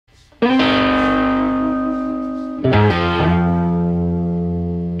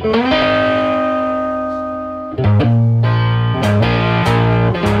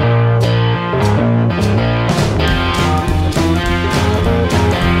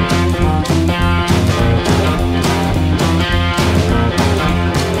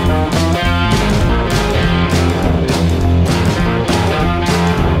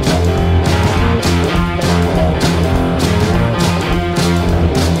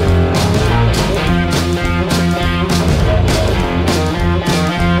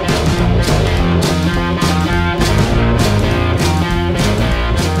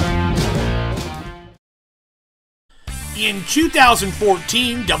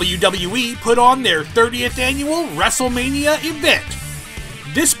2014, WWE put on their 30th annual WrestleMania event.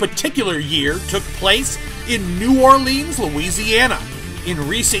 This particular year took place in New Orleans, Louisiana. In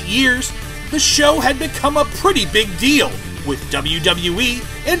recent years, the show had become a pretty big deal, with WWE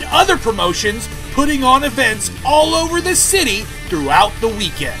and other promotions putting on events all over the city throughout the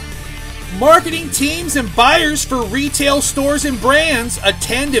weekend. Marketing teams and buyers for retail stores and brands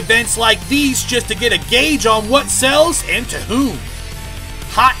attend events like these just to get a gauge on what sells and to whom.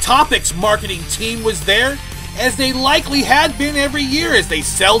 Hot Topic's marketing team was there, as they likely had been every year as they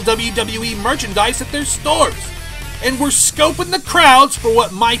sell WWE merchandise at their stores, and were scoping the crowds for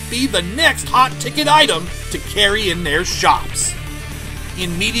what might be the next hot ticket item to carry in their shops.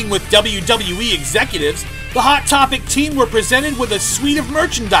 In meeting with WWE executives, the Hot Topic team were presented with a suite of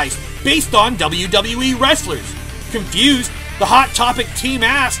merchandise based on WWE wrestlers. Confused, the Hot Topic team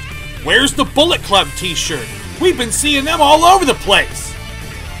asked, "Where's the Bullet Club t-shirt? We've been seeing them all over the place."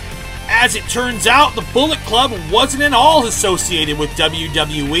 As it turns out, the Bullet Club wasn't at all associated with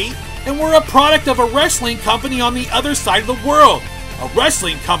WWE and were a product of a wrestling company on the other side of the world, a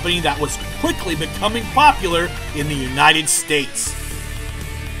wrestling company that was quickly becoming popular in the United States.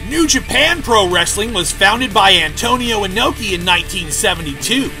 New Japan Pro Wrestling was founded by Antonio Inoki in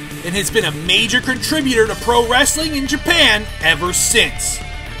 1972 and has been a major contributor to pro wrestling in Japan ever since.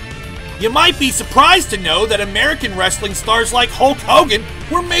 You might be surprised to know that American wrestling stars like Hulk Hogan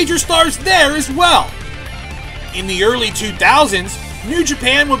were major stars there as well. In the early 2000s, New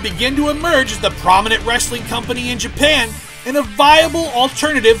Japan would begin to emerge as the prominent wrestling company in Japan and a viable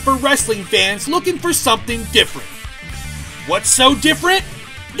alternative for wrestling fans looking for something different. What's so different?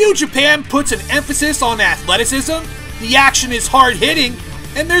 New Japan puts an emphasis on athleticism, the action is hard-hitting,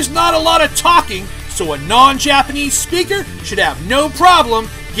 and there's not a lot of talking, so a non-Japanese speaker should have no problem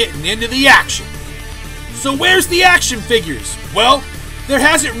getting into the action. So where's the action figures? Well, there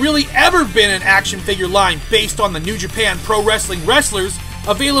hasn't really ever been an action figure line based on the New Japan Pro Wrestling wrestlers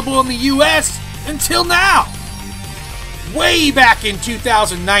available in the US until now. Way back in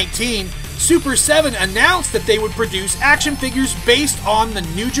 2019, Super 7 announced that they would produce action figures based on the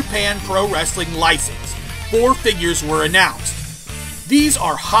New Japan Pro Wrestling license. 4 figures were announced. These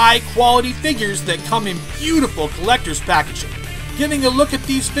are high-quality figures that come in beautiful collector's packaging. Getting a look at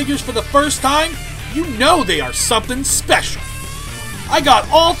these figures for the first time, you know they are something special. I got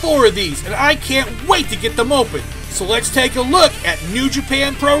all 4 of these, and I can't wait to get them open. So let's take a look at New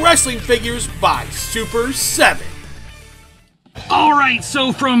Japan Pro Wrestling figures by Super 7. Alright,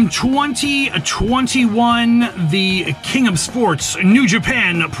 so from 2021, the King of Sports, New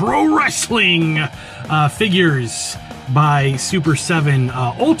Japan Pro Wrestling figures by Super 7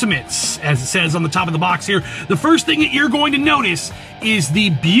 Ultimates, as it says on the top of the box here. The first thing that you're going to notice is the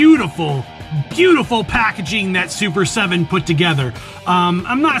beautiful packaging that Super 7 put together.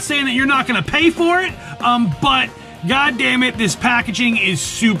 I'm not saying that you're not going to pay for it, but God damn it, this packaging is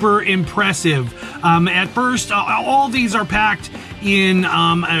super impressive. At first, all these are packed in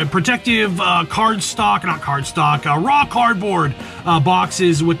protective raw cardboard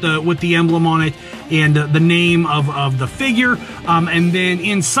boxes with the emblem on it and the name of the figure. And then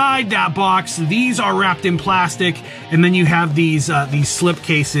inside that box, these are wrapped in plastic, and then you have these slip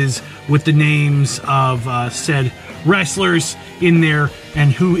cases with the names of said wrestlers in there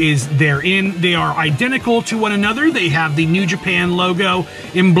and who is therein. They are identical to one another. They have the New Japan logo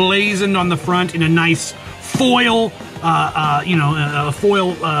emblazoned on the front in a nice foil,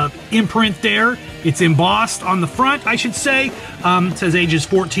 imprint there. It's embossed on the front, I should say. It says ages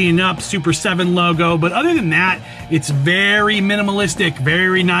 14 and up, Super 7 logo. But other than that, it's very minimalistic,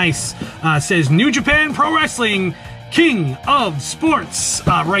 very nice. It says New Japan Pro Wrestling, King of Sports,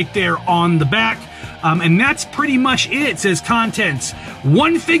 right there on the back. And that's pretty much it. It says contents,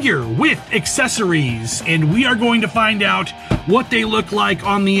 1 figure with accessories, and we are going to find out what they look like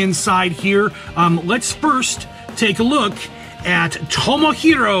on the inside here. Let's first take a look at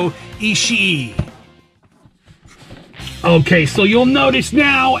Tomohiro Ishii. Okay, so you'll notice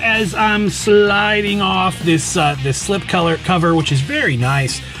now as I'm sliding off this slip cover, which is very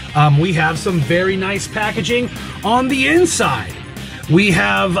nice, we have some very nice packaging on the inside. We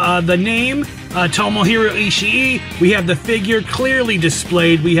have the name, Tomohiro Ishii. We have the figure clearly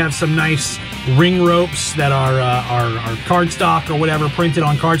displayed. We have some nice ring ropes that are cardstock or whatever, printed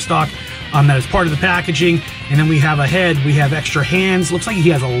on cardstock. That is part of the packaging. And then we have a head. We have extra hands. Looks like he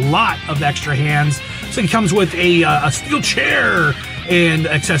has a lot of extra hands. So he comes with a steel chair and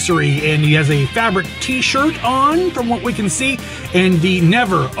accessory, and he has a fabric t-shirt on from what we can see, and the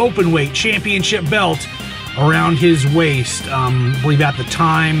Never Openweight Championship belt around his waist. I believe at the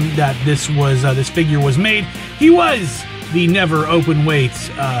time that this figure was made, he was the never open weight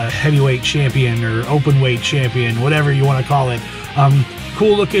heavyweight champion or open weight champion, whatever you want to call it.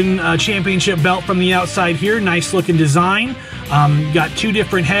 Cool looking championship belt from the outside here. Nice looking design. Got two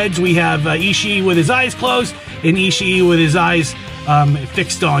different heads. We have Ishii with his eyes closed and Ishii with his eyes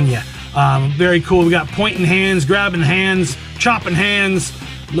fixed on you. Very cool. We got pointing hands, grabbing hands, chopping hands,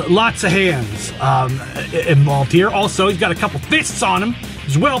 lots of hands involved here. Also, he's got a couple fists on him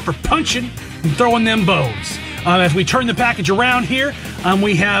as well for punching and throwing them bows. As we turn the package around here,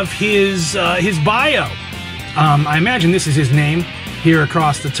 we have his bio. I imagine this is his name here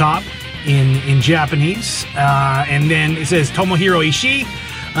across the top in Japanese. And then it says Tomohiro Ishii.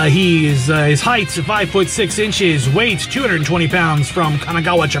 He is his height's 5'6", weight 220 pounds, from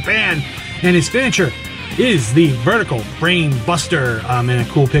Kanagawa, Japan, and his finisher is the vertical brain buster. And a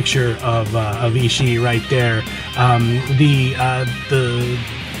cool picture of Ishii right there.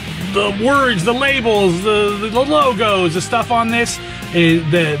 The words, the labels, the logos, the stuff on this,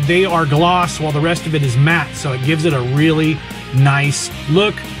 they are gloss, while the rest of it is matte, so it gives it a really nice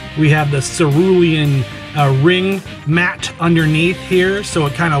look. We have the cerulean ring mat underneath here, so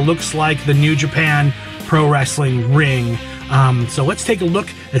it kind of looks like the New Japan Pro Wrestling ring. So let's take a look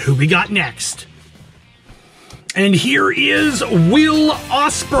at who we got next. And here is Will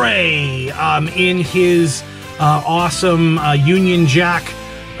Ospreay in his awesome Union Jack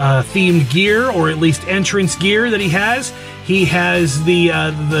themed gear, or at least entrance gear that he has. He has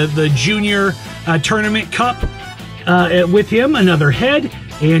the junior tournament cup with him, another head,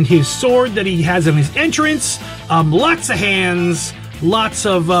 and his sword that he has in his entrance. Lots of hands, lots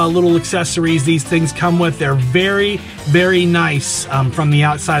of little accessories these things come with. They're very, very nice from the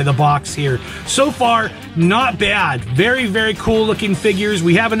outside of the box here. So far, not bad. Very, very cool looking figures.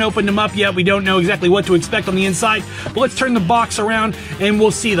 We haven't opened them up yet. We don't know exactly what to expect on the inside, but let's turn the box around and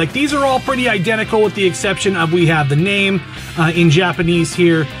we'll see. Like, these are all pretty identical with the exception of we have the name in Japanese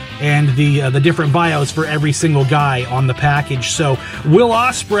here and the different bios for every single guy on the package. So Will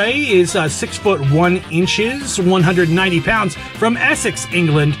Ospreay is 6'1", 190 pounds, from Essex,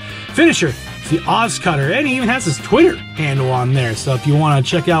 England. Finisher is the Oz Cutter, and he even has his Twitter handle on there. So if you want to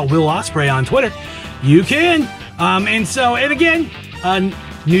check out Will Ospreay on Twitter, you can. And again,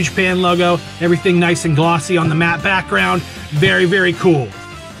 New Japan logo, everything nice and glossy on the matte background. Very, very cool.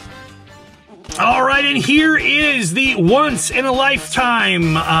 All right, and here is the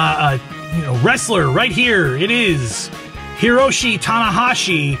once-in-a-lifetime wrestler right here. It is Hiroshi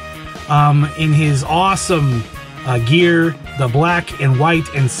Tanahashi in his awesome gear, the black and white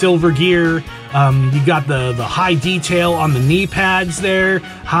and silver gear. You got the high detail on the knee pads there.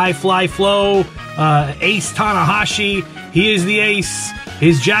 High fly flow. Ace Tanahashi. He is the ace.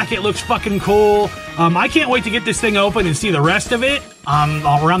 His jacket looks fucking cool. I can't wait to get this thing open and see the rest of it.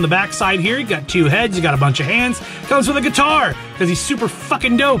 All around the back side here, you got two heads, you got a bunch of hands. Comes with a guitar, because he's super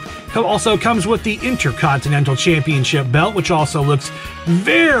fucking dope. Also comes with the Intercontinental Championship belt, which also looks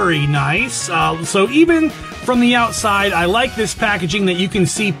very nice. So even from the outside, I like this packaging that you can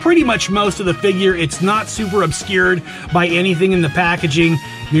see pretty much most of the figure. It's not super obscured by anything in the packaging.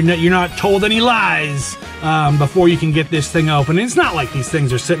 You're not told any lies before you can get this thing open. And it's not like these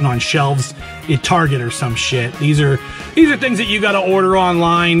things are sitting on shelves at Target or some shit. These are things that you got to order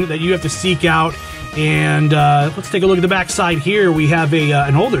online, that you have to seek out. And let's take a look at the back side here. We have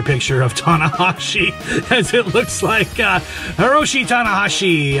an older picture of Tanahashi, as it looks like Hiroshi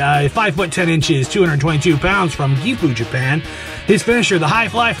Tanahashi, 5'10", 222 pounds, from Gifu, Japan. His finisher, the high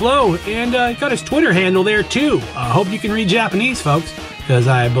fly flow, and got his Twitter handle there too. Hope you can read Japanese, folks, because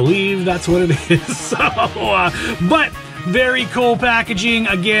I believe that's what it is. So, but very cool packaging.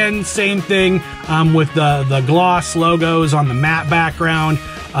 Again, same thing with the gloss logos on the matte background.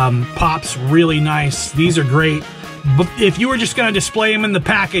 Pops really nice. These are great. But if you were just going to display them in the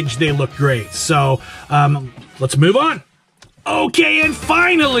package, they look great. So let's move on. Okay, and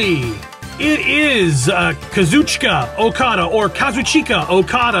finally, it is Kazuchika Okada, or Kazuchika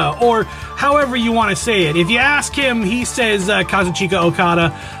Okada, or however you want to say it. If you ask him, he says Kazuchika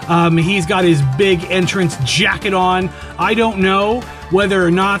Okada. He's got his big entrance jacket on. I don't know whether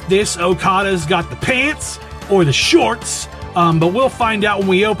or not this Okada's got the pants or the shorts. But we'll find out when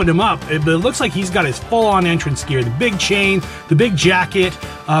we open him up. But it looks like he's got his full-on entrance gear. The big chain, the big jacket,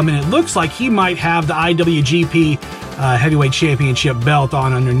 and it looks like he might have the IWGP Heavyweight Championship belt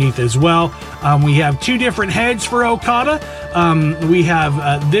on underneath as well. We have two different heads for Okada. We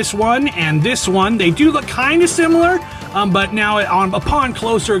have this one and this one. They do look kind of similar, but now upon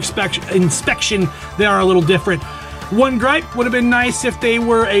closer inspection, they are a little different. One gripe: would have been nice if they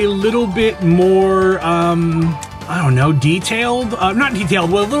were a little bit more I don't know, detailed? Not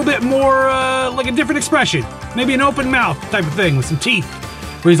detailed, well, a little bit more like a different expression. Maybe an open mouth type of thing with some teeth.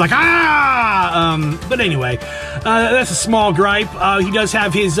 Where he's like, ah! But anyway, that's a small gripe. He does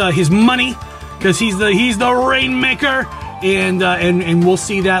have his money, because he's the Rainmaker. And we'll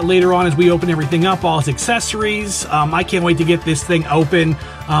see that later on as we open everything up, all his accessories. I can't wait to get this thing open.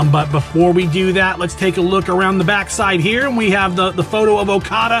 But before we do that, let's take a look around the backside here. And we have the photo of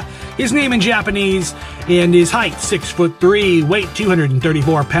Okada, his name in Japanese, and his height, 6'3", weight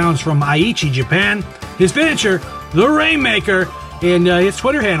 234 pounds, from Aichi, Japan. His finisher, the Rainmaker, and his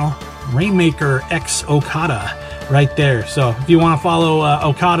Twitter handle, Rainmaker X Okada, right there. So if you want to follow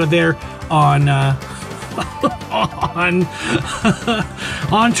Okada there on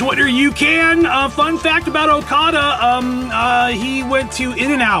on Twitter, you can. Fun fact about Okada, he went to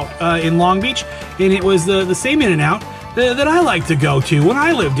In-N-Out in Long Beach, and it was the same In-N-Out that I like to go to when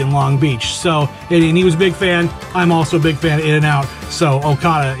I lived in Long Beach. So, and he was a big fan. I'm also a big fan of In-N-Out. So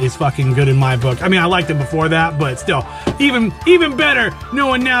Okada is fucking good in my book. I mean, I liked him before that, but still, even better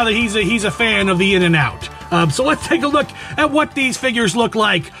knowing now that he's a fan of the In-N-Out. So let's take a look at what these figures look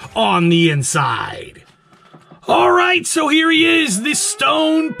like on the inside. All right, so here he is, this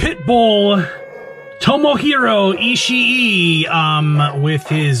Stone Pitbull, Tomohiro Ishii, with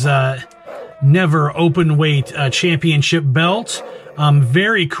his never open weight championship belt.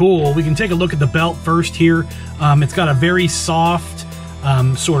 Very cool. We can take a look at the belt first here. It's got a very soft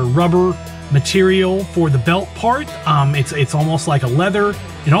sort of rubber material for the belt part. It's almost like a leather.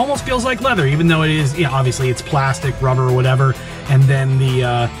 It almost feels like leather, even though it is, obviously it's plastic, rubber, or whatever. And then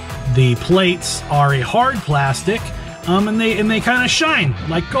the plates are a hard plastic, and they kind of shine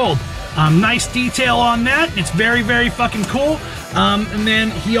like gold. Nice detail on that. It's very, very fucking cool. And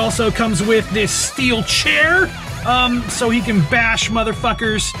then he also comes with this steel chair, so he can bash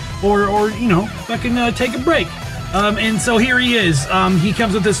motherfuckers or fucking take a break. And so here he is. He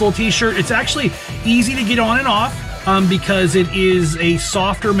comes with this little t-shirt. It's actually easy to get on and off. Because it is a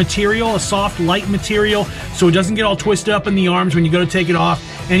softer material, a soft, light material, so it doesn't get all twisted up in the arms when you go to take it off.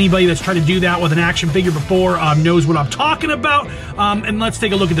 Anybody that's tried to do that with an action figure before knows what I'm talking about. And let's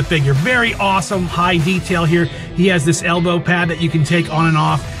take a look at the figure. Very awesome, high detail here. He has this elbow pad that you can take on and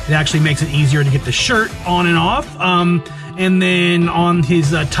off. It actually makes it easier to get the shirt on and off. And then on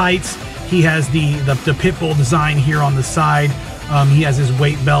his tights, he has the Pitbull design here on the side. He has his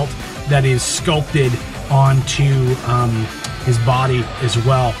weight belt that is sculpted onto his body as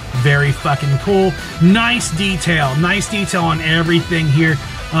well. Very fucking cool. Nice detail on everything here.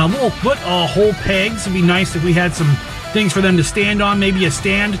 Little foot hole pegs. It'd be nice if we had some things for them to stand on. Maybe a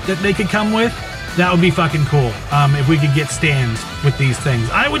stand that they could come with. That would be fucking cool. If we could get stands with these things.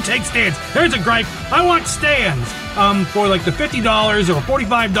 I would take stands. There's a gripe. I want stands. For like the $50 or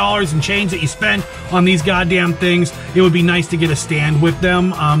 $45 and change that you spend on these goddamn things, it would be nice to get a stand with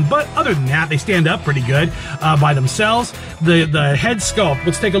them. But other than that, they stand up pretty good by themselves. The head sculpt.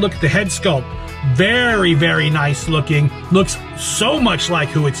 Let's take a look at the head sculpt. Very, very nice looking. Looks so much like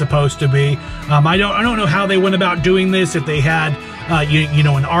who it's supposed to be. I don't know how they went about doing this. If they had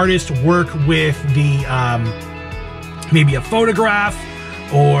an artist work with the maybe a photograph,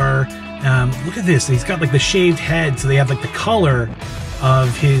 or look at this. He's got like the shaved head, so they have like the color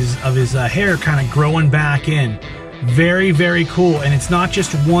of his hair kind of growing back in. Very, very cool. And it's not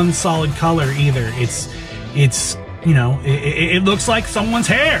just one solid color either. It looks like someone's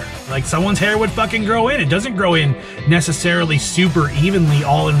hair. Like someone's hair would fucking grow in. It doesn't grow in necessarily super evenly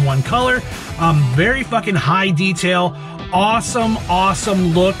all in one color. Very fucking high detail. Awesome,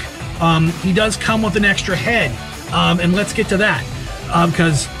 awesome look. He does come with an extra head. And let's get to that.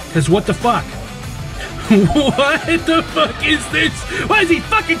 Because what the fuck? What the fuck is this? What, is he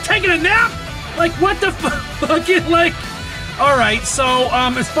fucking taking a nap? Like, what the fuck? Like, alright, so,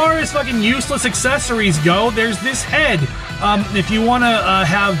 as far as fucking useless accessories go, there's this head. If you want to,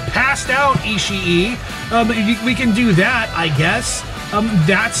 have passed out Ishii, we can do that, I guess.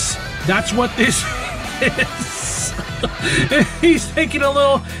 That's what this is. He's taking a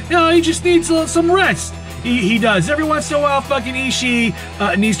little, he just needs some rest. He does. Every once in a while, fucking Ishii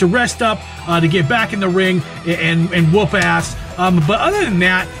needs to rest up to get back in the ring and whoop ass. But other than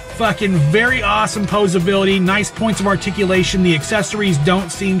that, fucking very awesome posability, nice points of articulation. The accessories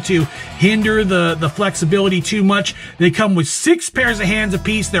don't seem to hinder the flexibility too much. They come with 6 pairs of hands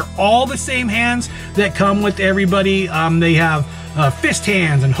apiece. They're all the same hands that come with everybody. They have fist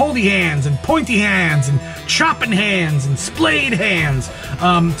hands and holy hands and pointy hands and chopping hands and splayed hands.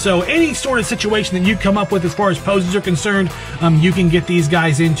 So any sort of situation that you come up with as far as poses are concerned, you can get these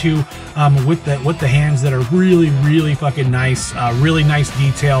guys into with the hands that are really fucking nice, really nice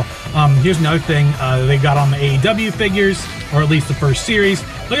detail. Here's another thing they got on the AEW figures, or at least the first series.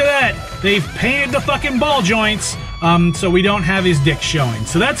 Look at that! They've painted the fucking ball joints, so we don't have his dick showing.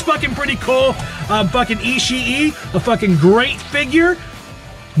 So that's fucking pretty cool. Fucking Ishii, a fucking great figure.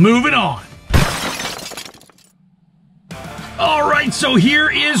 Moving on. Alright, so here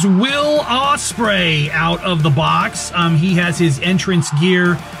is Will Ospreay out of the box. He has his entrance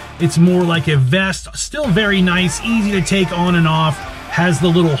gear. It's more like a vest. Still very nice, easy to take on and off. Has the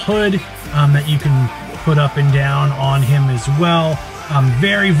little hood that you can put up and down on him as well.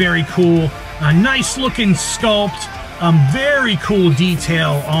 Very cool. A nice looking sculpt. Very cool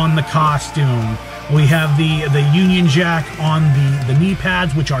detail on the costume. We have the Union Jack on the knee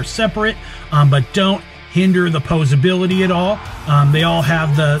pads, which are separate, but don't hinder the posability at all. They all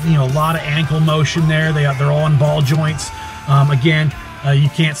have a lot of ankle motion there. They're all on ball joints. Again, you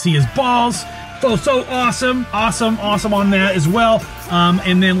can't see his balls. So awesome on that as well.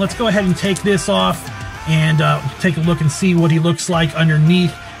 And then let's go ahead and take this off and take a look and see what he looks like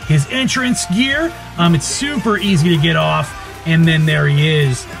underneath his entrance gear. It's super easy to get off, and then there he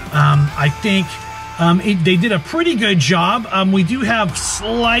is. I think they did a pretty good job. We do have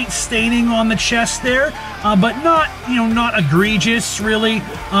slight staining on the chest there, but not egregious really.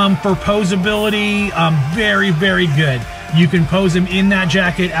 For posability, very good. You can pose him in that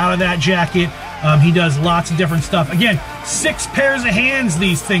jacket, out of that jacket. He does lots of different stuff. Again, 6 pairs of hands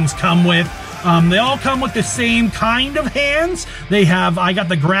these things come with. They all come with the same kind of hands. I got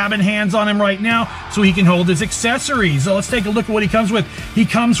the grabbing hands on him right now, so he can hold his accessories. So let's take a look at what he comes with. He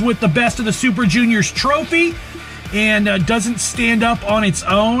comes with the Best of the Super Juniors trophy, and doesn't stand up on its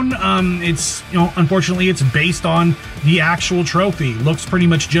own. Unfortunately, it's based on the actual trophy. Looks pretty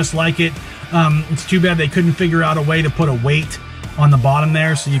much just like it. It's too bad they couldn't figure out a way to put a weight on the bottom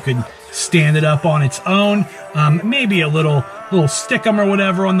there so you could stand it up on its own. Maybe a little stickum or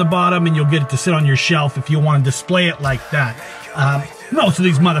whatever on the bottom, and you'll get it to sit on your shelf if you want to display it like that. Most of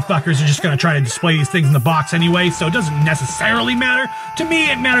these motherfuckers are just going to try to display these things in the box anyway, so it doesn't necessarily matter. To me,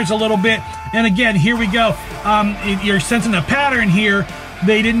 it matters a little bit. And again, here we go. You're sensing a pattern here.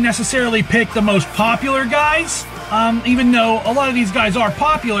 They didn't necessarily pick the most popular guys, even though a lot of these guys are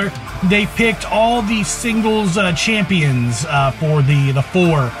popular. They picked all the singles champions for the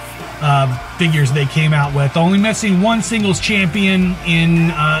 4 figures they came out with. Only missing 1 singles champion in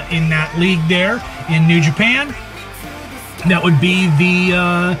that league there in New Japan. That would be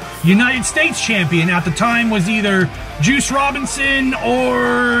the United States champion. At the time was either Juice Robinson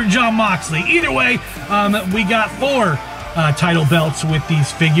or Jon Moxley. Either way, we got 4 title belts with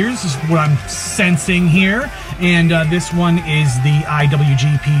these figures. This is what I'm sensing here. And this one is the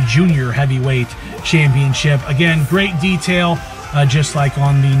IWGP Junior Heavyweight Championship. Again, great detail. Just like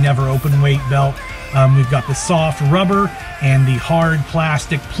on the Never Open Weight belt. We've got the soft rubber and the hard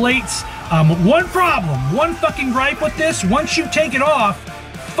plastic plates. One problem, one fucking gripe with this, once you take it off,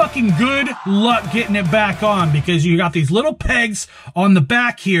 fucking good luck getting it back on, because you got these little pegs on the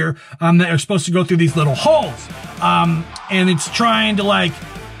back here that are supposed to go through these little holes. And it's trying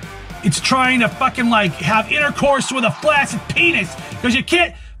to fucking like have intercourse with a flaccid penis, because you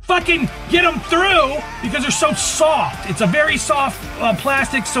can't fucking get them through because they're so soft. It's a very soft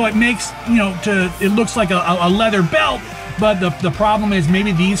plastic, so it makes, it looks like a leather belt, but the problem is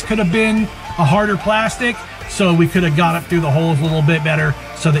maybe these could have been a harder plastic, so we could have got it through the holes a little bit better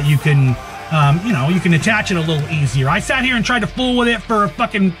so that you can, you can attach it a little easier. I sat here and tried to fool with it for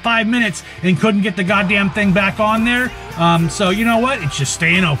fucking 5 minutes and couldn't get the goddamn thing back on there, so you know what? It's just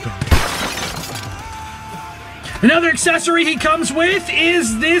staying open. Another accessory he comes with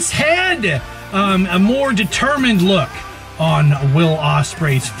is this head. A more determined look on Will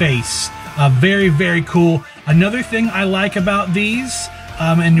Ospreay's face. Very cool. Another thing I like about these,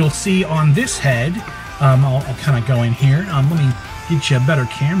 and you'll see on this head, I'll kind of go in here. Let me get you a better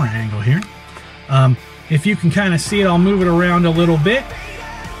camera angle here. If you can kind of see it, I'll move it around a little bit.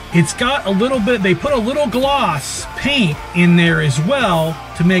 It's got a little bit, they put a little gloss paint in there as well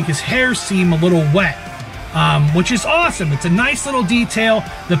to make his hair seem a little wet. Which is awesome. It's a nice little detail.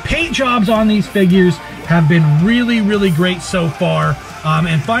 The paint jobs on these figures have been really great so far.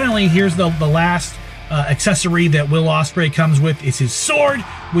 And finally, here's the last accessory that Will Ospreay comes with is his sword,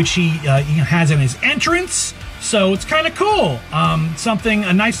 which he has in his entrance. So it's kind of cool.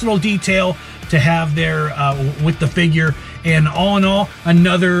 A nice little detail to have there with the figure. And all in all,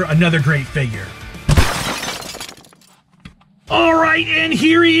 another great figure. All right, and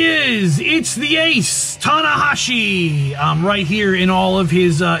here he is. It's the Ace, Tanahashi. Right here in all of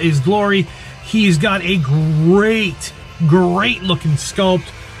his glory. He's got a great looking sculpt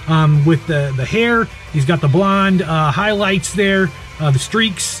with the hair. He's got the blonde highlights there, the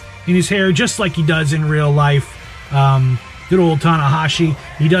streaks in his hair, just like he does in real life. Good old Tanahashi.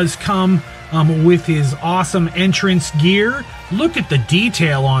 He does come with his awesome entrance gear. Look at the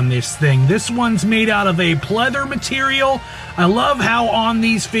detail on this thing. This one's made out of a pleather material. I love how on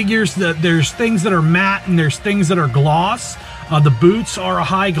these figures that there's things that are matte and there's things that are gloss. The boots are a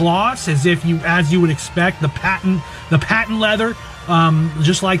high gloss, as you would expect. The patent leather,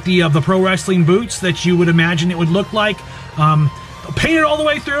 just like the pro wrestling boots that you would imagine it would look like. Painted all the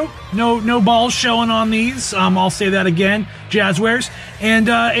way through. No balls showing on these. I'll say that again. Jazzwares.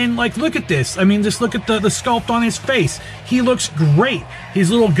 And like, look at this. I mean, just look at the sculpt on his face. He looks great. His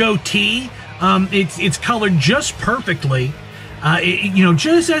little goatee, it's colored just perfectly.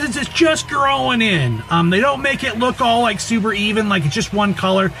 Just as it's just growing in. They don't make it look all like super even, like it's just one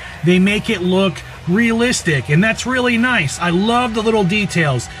color. They make it look realistic, and that's really nice. I love the little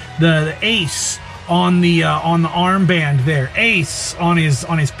details. The ace on the armband there, ace on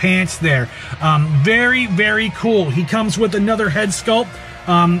his pants there. Very cool. He comes with another head sculpt.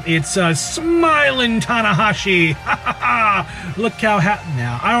 It's smiling Tanahashi. Look how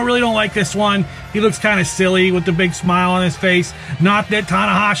now. I really don't like this one. He looks kind of silly with the big smile on his face. Not that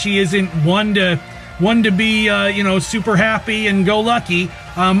Tanahashi isn't one to be super happy and go lucky.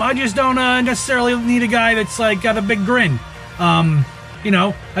 I just don't necessarily need a guy that's like got a big grin.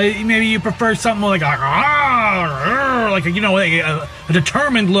 Maybe you prefer something like a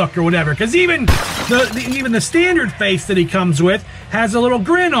determined look or whatever. Because even the standard face that he comes with has a little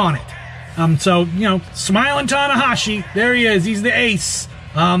grin on it. Smiling Tanahashi, there he is. He's the ace.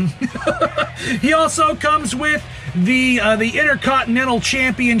 He also comes with the Intercontinental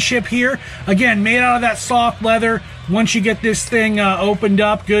Championship here. Again, made out of that soft leather. Once you get this thing opened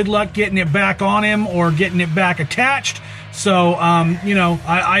up, good luck getting it back on him or getting it back attached. So,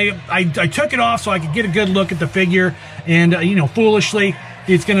 I took it off so I could get a good look at the figure, and, foolishly,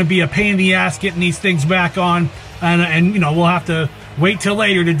 it's going to be a pain in the ass getting these things back on, and we'll have to wait till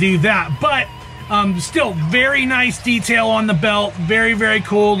later to do that. But, still, very nice detail on the belt, very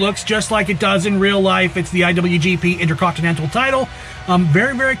cool, looks just like it does in real life. It's the IWGP Intercontinental title.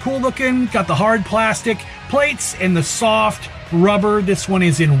 Very cool looking, got the hard plastic plates and the soft rubber. This one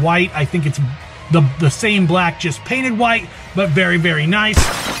is in white. I think it's the same black, just painted white, but very nice.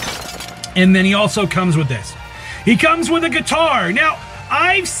 And then he also comes with this. He comes with a guitar. Now,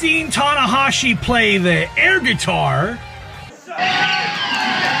 I've seen Tanahashi play the air guitar.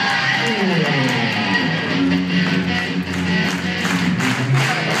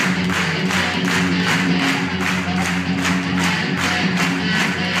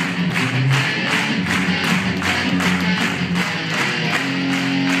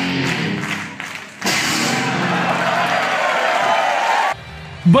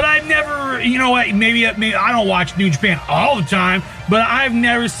 But I've never, maybe I don't watch New Japan all the time, but I've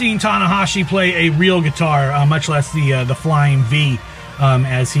never seen Tanahashi play a real guitar, much less the Flying V,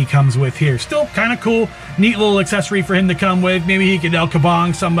 as he comes with here. Still kind of cool, neat little accessory for him to come with. Maybe he could El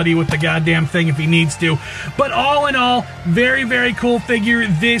Kabong somebody with the goddamn thing if he needs to. But all in all, very cool figure.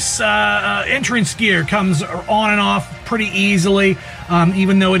 This entrance gear comes on and off pretty easily,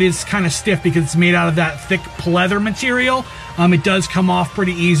 even though it is kind of stiff because it's made out of that thick pleather material. It does come off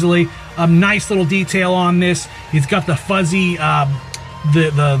pretty easily. Nice little detail on this. He's got the fuzzy,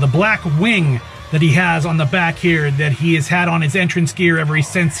 the black wing that he has on the back here that he has had on his entrance gear ever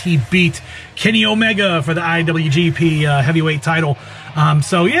since he beat Kenny Omega for the IWGP heavyweight title.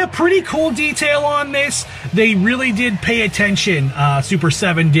 So yeah, pretty cool detail on this. They really did pay attention, Super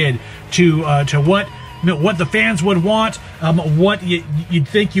 7 did, to what the fans would want, what you'd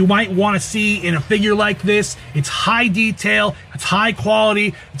think you might want to see in a figure like this. It's high detail, it's high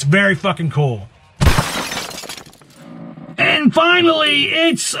quality, it's very fucking cool. And finally,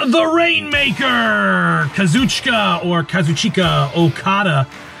 it's the Rainmaker, Kazuchika or Kazuchika Okada.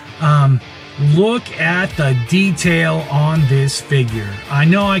 Look at the detail on this figure. I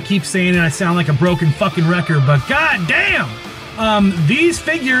know I keep saying it, I sound like a broken fucking record, but goddamn, these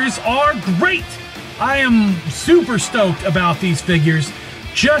figures are great. I am super stoked about these figures.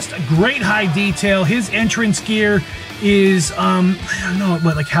 Just great high detail. His entrance gear is, I don't know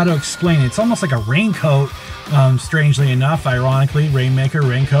how to explain it. It's almost like a raincoat, strangely enough, ironically. Rainmaker,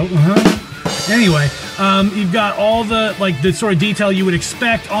 raincoat. Anyway, you've got all the sort of detail you would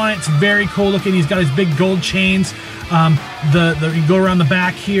expect on it. It's very cool looking. He's got his big gold chains. You go around the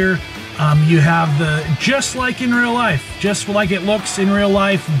back here. You have the, just like in real life, just like it looks in real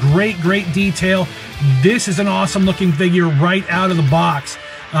life, great detail. This is an awesome looking figure right out of the box.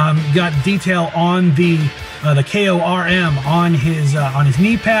 Got detail on the KORM on his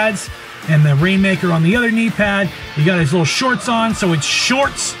knee pads, and the Rainmaker on the other knee pad. You got his little shorts on, so it's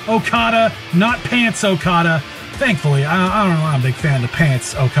shorts Okada, not pants Okada. Thankfully, I don't know, I'm a big fan of the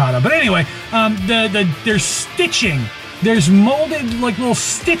pants Okada. But anyway, there's stitching. There's molded, like, little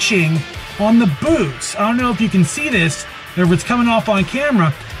stitching on the boots. I don't know if you can see this, or if it's coming off on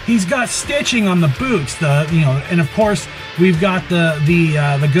camera. He's got stitching on the boots. And of course, we've got the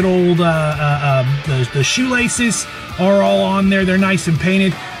good old the shoelaces are all on there. They're nice and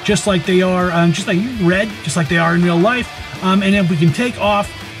painted, just like they are, just like red, just like they are in real life. And if we can take off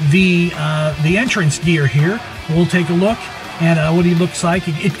the entrance gear here, we'll take a look at what he looks like.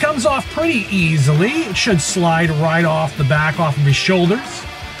 It comes off pretty easily. It should slide right off the back, off of his shoulders.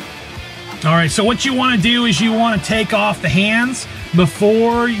 All right, so what you want to do is you want to take off the hands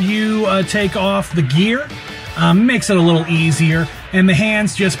before you take off the gear. Makes it a little easier, and the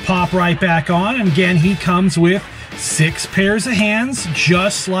hands just pop right back on. And again, he comes with 6 pairs of hands,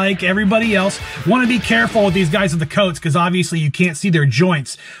 just like everybody else. Want to be careful with these guys with the coats, because obviously you can't see their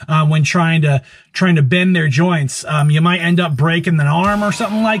joints when trying to bend their joints. You might end up breaking an arm or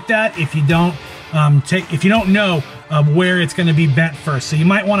something like that if you don't know where it's going to be bent first. So you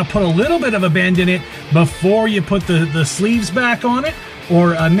might want to put a little bit of a bend in it before you put the sleeves back on it,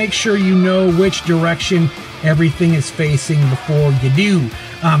 or make sure you know which direction everything is facing before you do.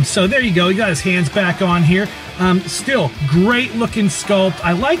 So there you go. You got his hands back on here. Still, great looking sculpt.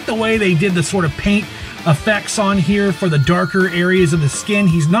 I like the way they did the sort of paint effects on here for the darker areas of the skin.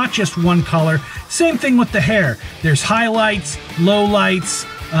 He's not just one color. Same thing with the hair. There's highlights, lowlights.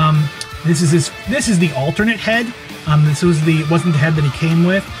 This is the alternate head. This wasn't the head that he came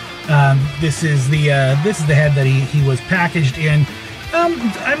with. This is the head that he was packaged in.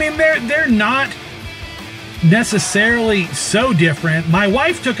 I mean, they're not necessarily so different. My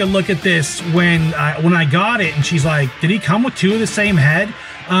wife took a look at this when I got it, and she's like, "Did he come with 2 of the same head?"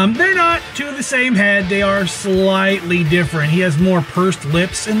 They're not 2 of the same head. They are slightly different. He has more pursed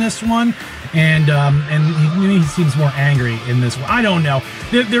lips in this one, and he seems more angry in this one. I don't know.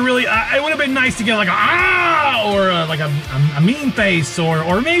 They're really. It would have been nice to get like a ah, or like a mean face,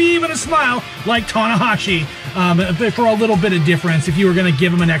 or maybe even a smile like Tanahashi. For a little bit of difference, if you were going to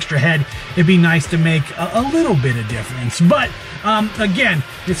give him an extra head, it'd be nice to make a little bit of difference. But again,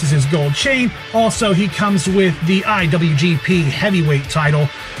 this is his gold chain. Also, he comes with the IWGP Heavyweight title.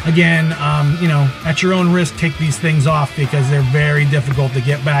 Again, at your own risk, take these things off, because they're very difficult to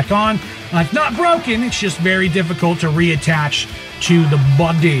get back on. It's not broken, it's just very difficult to reattach to the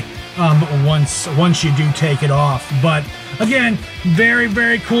body once you do take it off. But again,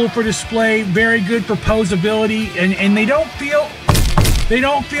 very cool for display, very good for posability, and they don't feel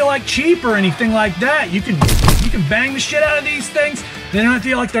like cheap or anything like that. You can bang the shit out of these things. They don't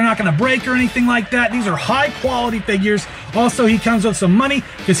feel like they're not going to break or anything like that. These are high quality figures. Also, he comes with some money,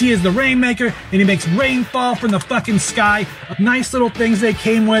 because he is the Rainmaker, and he makes rain fall from the fucking sky. Nice little things they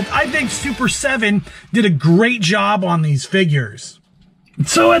came with. I think Super 7 did a great job on these figures.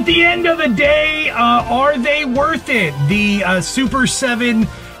 So at the end of the day, are they worth it? The Super 7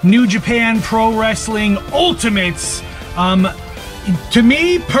 New Japan Pro Wrestling Ultimates. To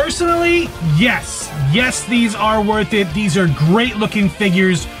me, personally, yes. Yes, these are worth it. These are great looking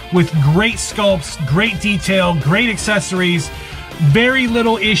figures with great sculpts, great detail, great accessories. Very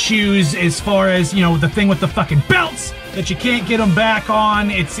little issues as far as, the thing with the fucking belts that you can't get them back on.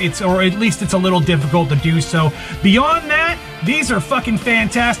 Or at least it's a little difficult to do so. Beyond that, these are fucking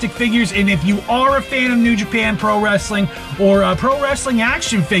fantastic figures, and if you are a fan of New Japan Pro Wrestling or pro wrestling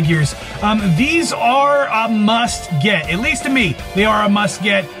action figures, these are a must-get. At least to me, they are a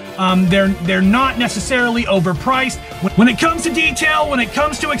must-get. They're not necessarily overpriced. When it comes to detail, when it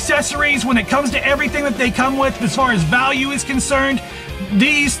comes to accessories, when it comes to everything that they come with as far as value is concerned,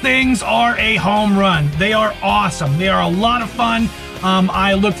 these things are a home run. They are awesome. They are a lot of fun.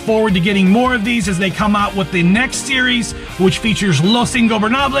 I look forward to getting more of these as they come out with the next series, which features Los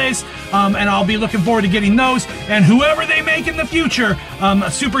Ingobernables, and I'll be looking forward to getting those. And whoever they make in the future,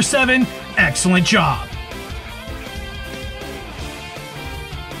 Super 7, excellent job.